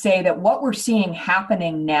is to say that what we're seeing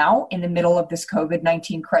happening now in the middle of this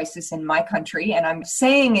COVID-19 crisis in my country, and I'm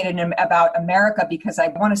saying it about America because I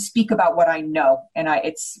want to speak about what I know, and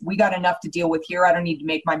we got enough to deal with here. I don't need to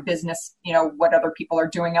make my business, what other people are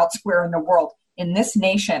doing elsewhere in the world. In this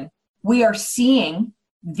nation, we are seeing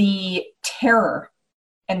the terror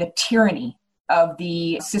and the tyranny of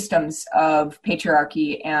the systems of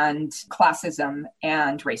patriarchy and classism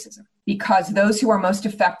and racism. Because those who are most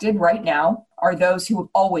affected right now are those who have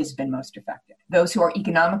always been most affected. Those who are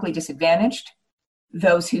economically disadvantaged,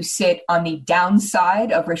 those who sit on the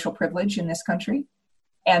downside of racial privilege in this country,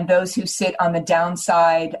 and those who sit on the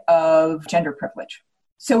downside of gender privilege.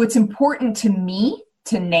 So it's important to me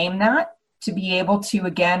to name that, to be able to,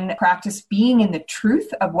 again, practice being in the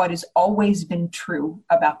truth of what has always been true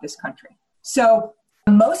about this country. So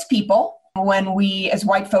most people, when we as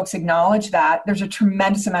white folks acknowledge that, there's a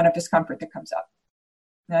tremendous amount of discomfort that comes up,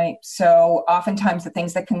 right? So oftentimes the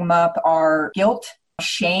things that come up are guilt,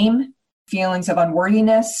 shame, feelings of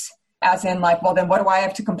unworthiness, as in like, well, then what do I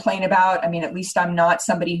have to complain about? I mean, at least I'm not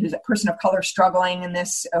somebody who's a person of color struggling in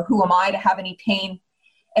this. Who am I to have any pain?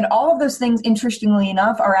 And all of those things, interestingly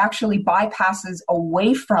enough, are actually bypasses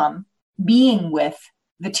away from being with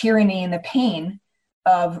the tyranny and the pain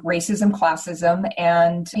of racism, classism,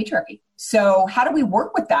 and patriarchy. So how do we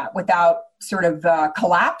work with that without sort of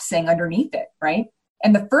collapsing underneath it, right?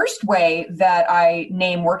 And the first way that I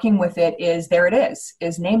name working with it is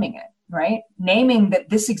naming it, right? Naming that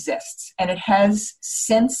this exists, and it has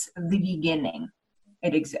since the beginning,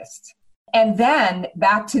 it exists. And then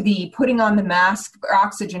back to the putting on the mask,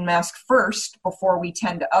 oxygen mask first before we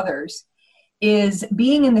tend to others, is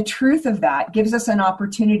being in the truth of that gives us an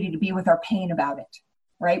opportunity to be with our pain about it,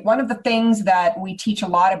 right? One of the things that we teach a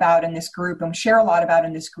lot about in this group and share a lot about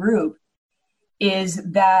in this group is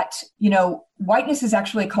that, whiteness is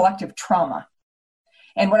actually a collective trauma.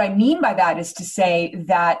 And what I mean by that is to say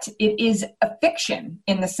that it is a fiction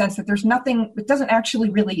in the sense that there's nothing, it doesn't actually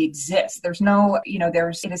really exist. There's no,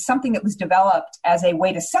 it is something that was developed as a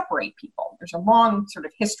way to separate people. There's a long sort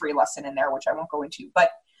of history lesson in there, which I won't go into. But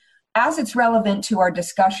as it's relevant to our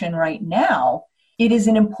discussion right now, it is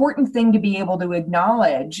an important thing to be able to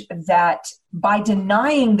acknowledge that by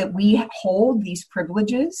denying that we hold these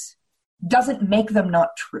privileges doesn't make them not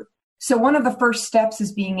true. So one of the first steps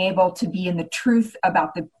is being able to be in the truth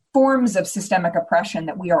about the forms of systemic oppression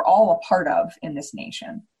that we are all a part of in this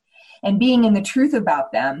nation. And being in the truth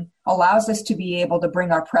about them allows us to be able to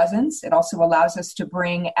bring our presence. It also allows us to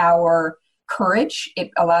bring our courage. It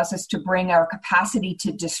allows us to bring our capacity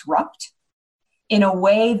to disrupt in a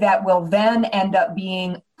way that will then end up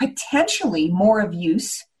being potentially more of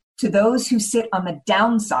use to those who sit on the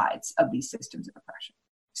downsides of these systems of oppression.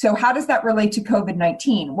 So how does that relate to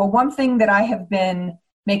COVID-19? Well, one thing that I have been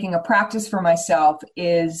making a practice for myself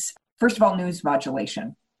is, first of all, news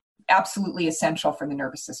modulation. Absolutely essential for the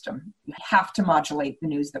nervous system. You have to modulate the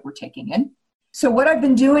news that we're taking in. So what I've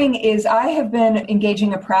been doing is I have been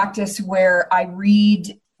engaging a practice where I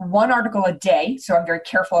read one article a day. So I'm very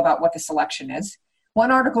careful about what the selection is. One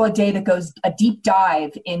article a day that goes a deep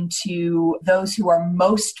dive into those who are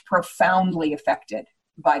most profoundly affected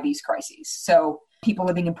by these crises. So people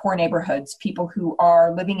living in poor neighborhoods, people who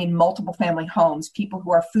are living in multiple family homes, people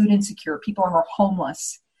who are food insecure, people who are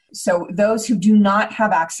homeless. So those who do not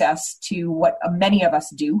have access to what many of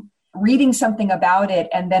us do, reading something about it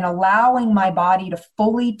and then allowing my body to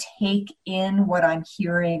fully take in what I'm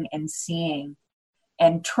hearing and seeing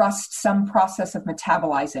and trust some process of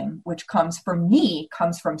metabolizing, which comes from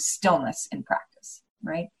stillness in practice,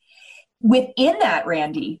 right? Within that,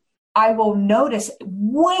 Randi, I will notice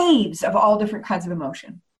waves of all different kinds of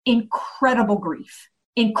emotion, incredible grief,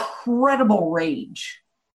 incredible rage,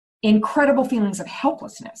 incredible feelings of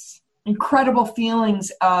helplessness, incredible feelings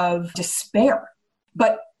of despair.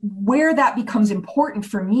 But where that becomes important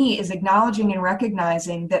for me is acknowledging and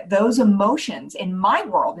recognizing that those emotions in my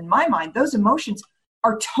world, in my mind, those emotions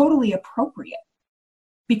are totally appropriate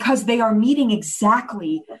because they are meeting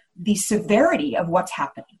exactly the severity of what's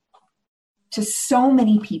happening to so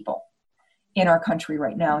many people in our country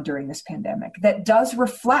right now during this pandemic that does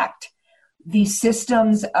reflect the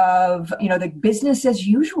systems of, the business as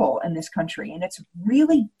usual in this country. And it's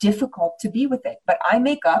really difficult to be with it. But I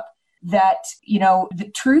make up that,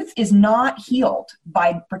 the truth is not healed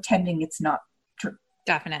by pretending it's not true.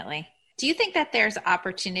 Definitely. Do you think that there's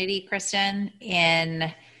opportunity, Kristin,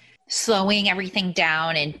 in slowing everything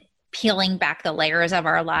down and peeling back the layers of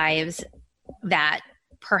our lives that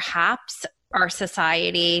perhaps our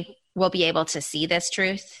society will be able to see this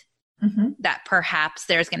truth? Mm-hmm. That perhaps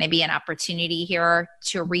there's going to be an opportunity here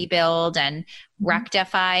to rebuild and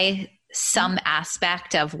rectify some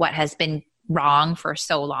aspect of what has been wrong for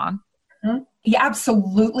so long? Mm-hmm. Yeah,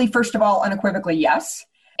 absolutely. First of all, unequivocally, yes.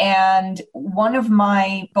 And one of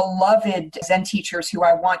my beloved Zen teachers who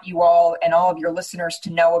I want you all and all of your listeners to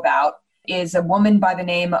know about is a woman by the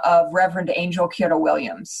name of Reverend Angel Kyoto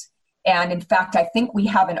Williams. And in fact, I think we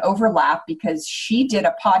have an overlap because she did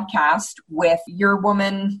a podcast with your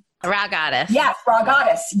woman. Raw Goddess. Yes, Raw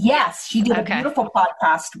Goddess. Yes, she did a beautiful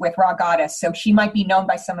podcast with Raw Goddess. So she might be known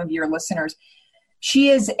by some of your listeners. She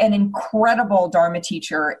is an incredible Dharma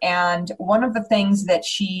teacher. And one of the things that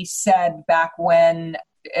she said back when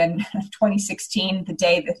in 2016, the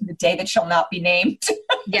day that shall not be named.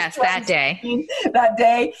 Yes, that day. That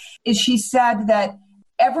day is she said that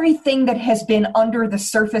everything that has been under the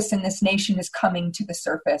surface in this nation is coming to the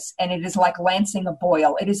surface. And it is like lancing a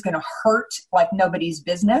boil. It is going to hurt like nobody's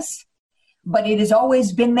business, but it has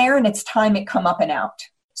always been there and it's time it come up and out.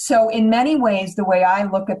 So in many ways, the way I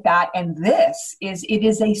look at that and this is it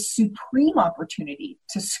is a supreme opportunity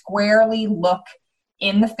to squarely look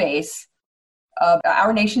in the face of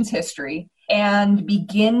our nation's history and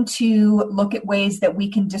begin to look at ways that we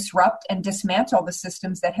can disrupt and dismantle the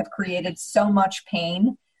systems that have created so much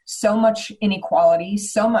pain, so much inequality,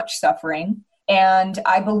 so much suffering. And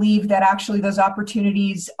I believe that actually those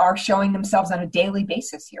opportunities are showing themselves on a daily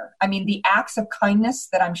basis here. I mean, the acts of kindness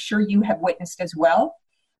that I'm sure you have witnessed as well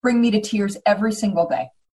bring me to tears every single day.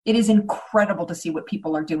 It is incredible to see what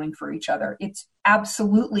people are doing for each other. It's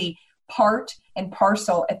absolutely part and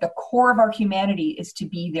parcel at the core of our humanity is to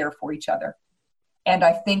be there for each other. And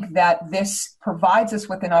I think that this provides us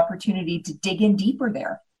with an opportunity to dig in deeper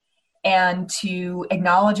there and to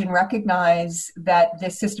acknowledge and recognize that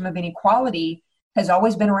this system of inequality has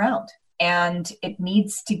always been around and it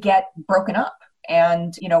needs to get broken up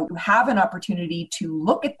and, have an opportunity to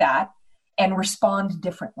look at that and respond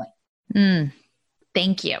differently.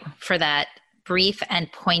 Thank you for that brief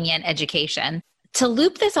and poignant education. To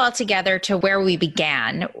loop this all together to where we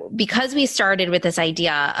began, because we started with this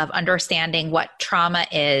idea of understanding what trauma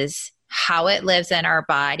is, how it lives in our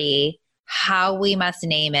body, how we must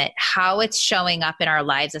name it, how it's showing up in our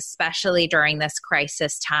lives, especially during this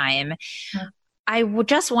crisis time. I would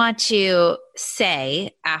just want to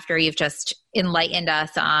say, after you've just enlightened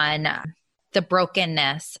us on the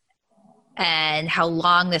brokenness and how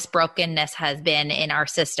long this brokenness has been in our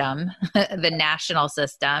system, the national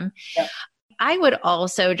system, Yep. I would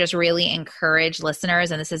also just really encourage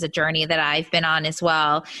listeners, and this is a journey that I've been on as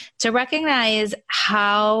well, to recognize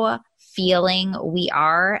how feeling we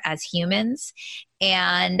are as humans,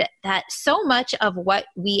 and that so much of what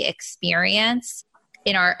we experience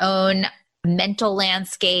in our own mental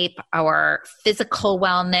landscape, our physical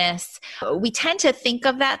wellness, we tend to think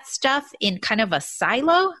of that stuff in kind of a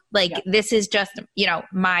silo. This is just,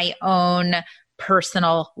 my own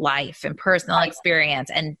personal life and personal experience.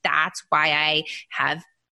 And that's why I have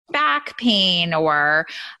back pain or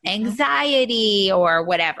anxiety or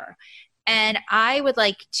whatever. And I would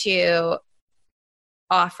like to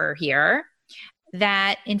offer here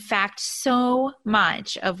that, in fact, so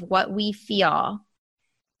much of what we feel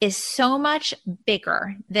is so much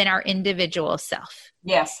bigger than our individual self.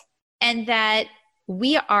 Yes. And that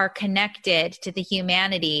we are connected to the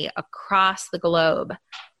humanity across the globe,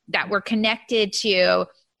 that we're connected to,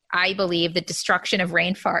 I believe, the destruction of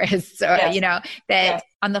rainforests, that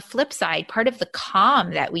on the flip side, part of the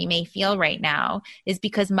calm that we may feel right now is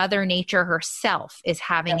because Mother Nature herself is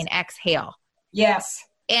having an exhale. Yes.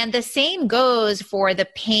 And the same goes for the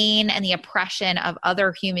pain and the oppression of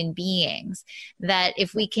other human beings, that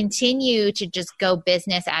if we continue to just go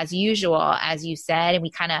business as usual, as you said, and we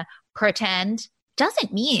kind of pretend,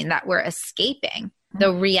 doesn't mean that we're escaping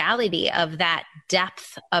the reality of that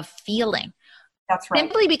depth of feeling. That's right.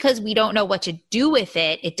 Simply because we don't know what to do with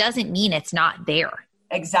it, it doesn't mean it's not there.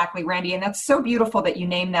 Exactly, Randi. And that's so beautiful that you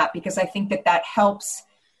name that, because I think that helps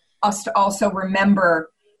us to also remember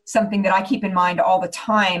something that I keep in mind all the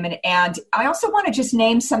time. And I also want to just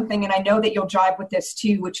name something, and I know that you'll jive with this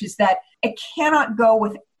too, which is that it cannot go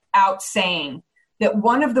without saying that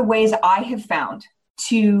one of the ways I have found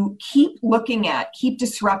to keep looking at, keep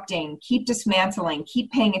disrupting, keep dismantling,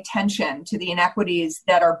 keep paying attention to the inequities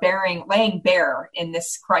that are laying bare in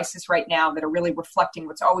this crisis right now, that are really reflecting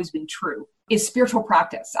what's always been true, is spiritual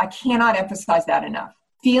practice. I cannot emphasize that enough.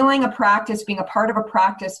 Feeling a practice, being a part of a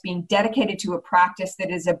practice, being dedicated to a practice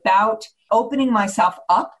that is about opening myself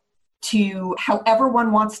up to however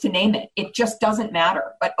one wants to name it. It just doesn't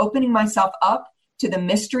matter, but opening myself up to the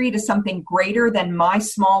mystery, to something greater than my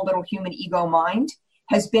small little human ego mind,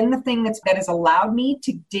 has been the thing that has allowed me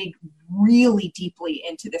to dig really deeply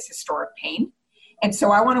into this historic pain. And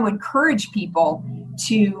so I want to encourage people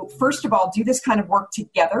to, first of all, do this kind of work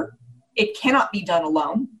together. It cannot be done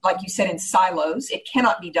alone. Like you said, in silos, it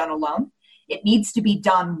cannot be done alone. It needs to be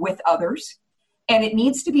done with others. And it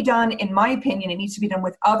needs to be done, in my opinion, it needs to be done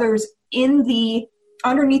with others underneath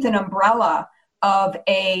an umbrella of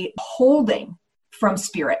a holding from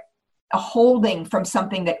spirit, a holding from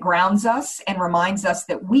something that grounds us and reminds us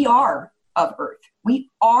that we are of Earth.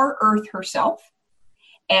 We are Earth herself.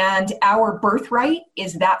 And our birthright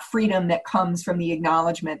is that freedom that comes from the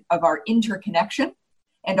acknowledgement of our interconnection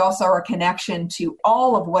and also our connection to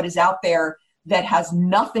all of what is out there that has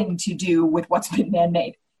nothing to do with what's been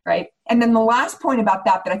man-made, right? And then the last point about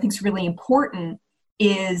that I think is really important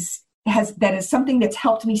is something that's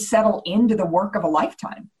helped me settle into the work of a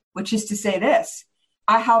lifetime, which is to say this.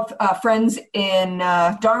 I have friends in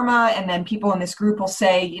Dharma, and then people in this group will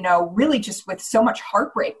say, really just with so much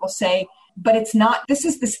heartbreak, will say, but it's not, this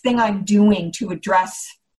is this thing I'm doing to address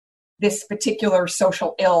this particular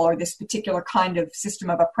social ill or this particular kind of system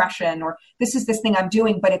of oppression, or this is this thing I'm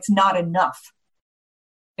doing, but it's not enough.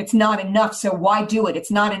 It's not enough. So why do it? It's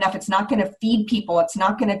not enough. It's not going to feed people. It's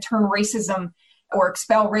not going to turn racism or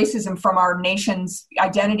expel racism from our nation's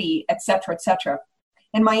identity, et cetera, et cetera.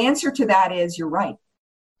 And my answer to that is, you're right.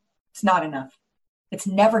 It's not enough. It's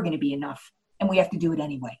never going to be enough. And we have to do it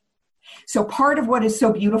anyway. So part of what is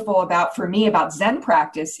so beautiful for me about Zen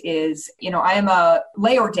practice is, I am a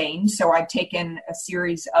lay ordained, so I've taken a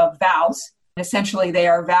series of vows. Essentially, they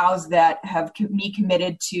are vows that have me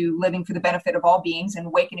committed to living for the benefit of all beings and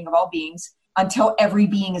awakening of all beings until every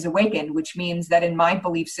being is awakened, which means that in my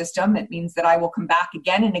belief system, it means that I will come back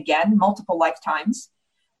again and again, multiple lifetimes,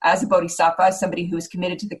 as a bodhisattva, as somebody who is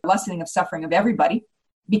committed to the lessening of suffering of everybody,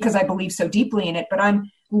 because I believe so deeply in it. But I'm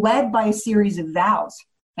led by a series of vows.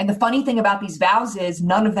 And the funny thing about these vows is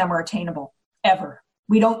none of them are attainable, ever.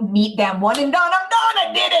 We don't meet them one and done. I'm done.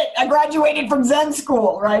 I did it. I graduated from Zen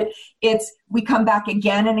school, right? We come back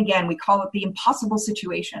again and again. We call it the impossible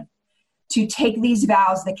situation to take these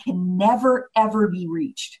vows that can never, ever be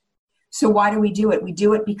reached. So why do we do it? We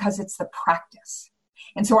do it because it's the practice.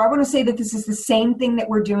 And so I want to say that this is the same thing that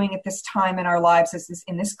we're doing at this time in our lives,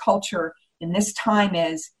 in this culture, in this time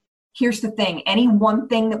is, here's the thing, any one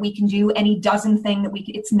thing that we can do, any dozen thing that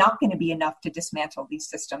it's not going to be enough to dismantle these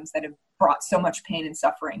systems that have brought so much pain and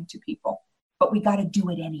suffering to people. But we got to do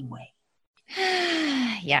it anyway.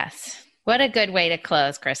 Yes. What a good way to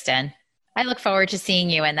close, Kristin. I look forward to seeing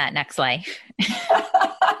you in that next life.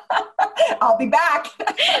 I'll be back.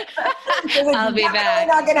 I'll be back.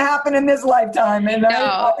 Not going to happen in this lifetime.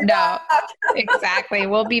 No, exactly.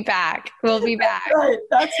 We'll be back.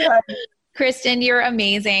 That's right. Kristin, you're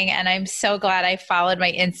amazing. And I'm so glad I followed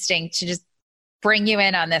my instinct to just bring you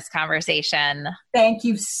in on this conversation. Thank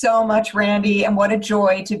you so much, Randi. And what a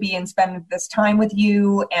joy to be and spend this time with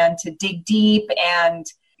you and to dig deep and,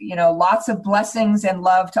 lots of blessings and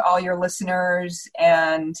love to all your listeners,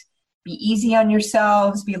 and be easy on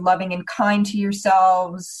yourselves, be loving and kind to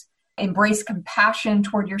yourselves, embrace compassion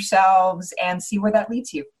toward yourselves, and see where that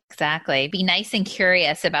leads you. Exactly. Be nice and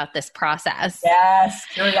curious about this process. Yes.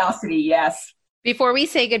 Curiosity. Yes. Before we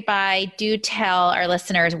say goodbye, do tell our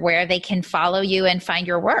listeners where they can follow you and find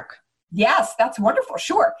your work. Yes, that's wonderful.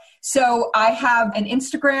 Sure. So I have an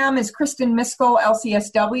Instagram is Kristin Miscall,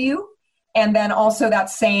 LCSW, and then also that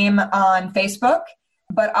same on Facebook.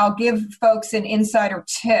 But I'll give folks an insider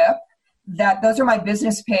tip that those are my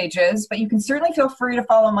business pages, but you can certainly feel free to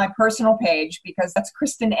follow my personal page because that's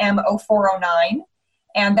Kristin M0409.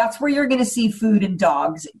 And that's where you're going to see food and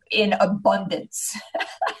dogs in abundance.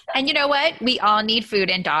 And you know what? We all need food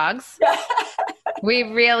and dogs. We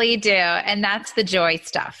really do. And that's the joy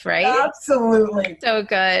stuff, right? Absolutely. So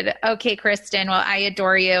good. Okay, Kristin. Well, I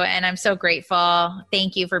adore you and I'm so grateful.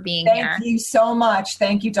 Thank you for being here. Thank you so much.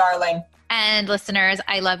 Thank you, darling. And listeners,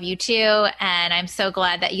 I love you too. And I'm so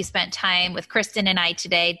glad that you spent time with Kristin and I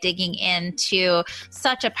today digging into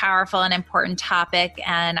such a powerful and important topic.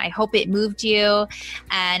 And I hope it moved you.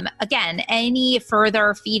 And again, any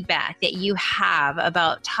further feedback that you have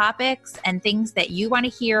about topics and things that you want to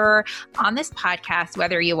hear on this podcast,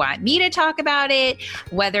 whether you want me to talk about it,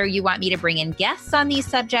 whether you want me to bring in guests on these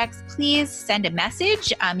subjects, please send a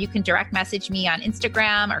message. You can direct message me on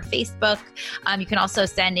Instagram or Facebook. You can also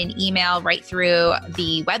send an email right through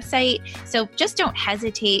the website. So just don't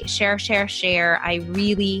hesitate. Share. I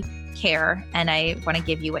really care and I want to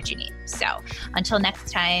give you what you need. So until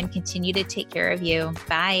next time, continue to take care of you.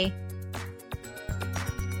 Bye.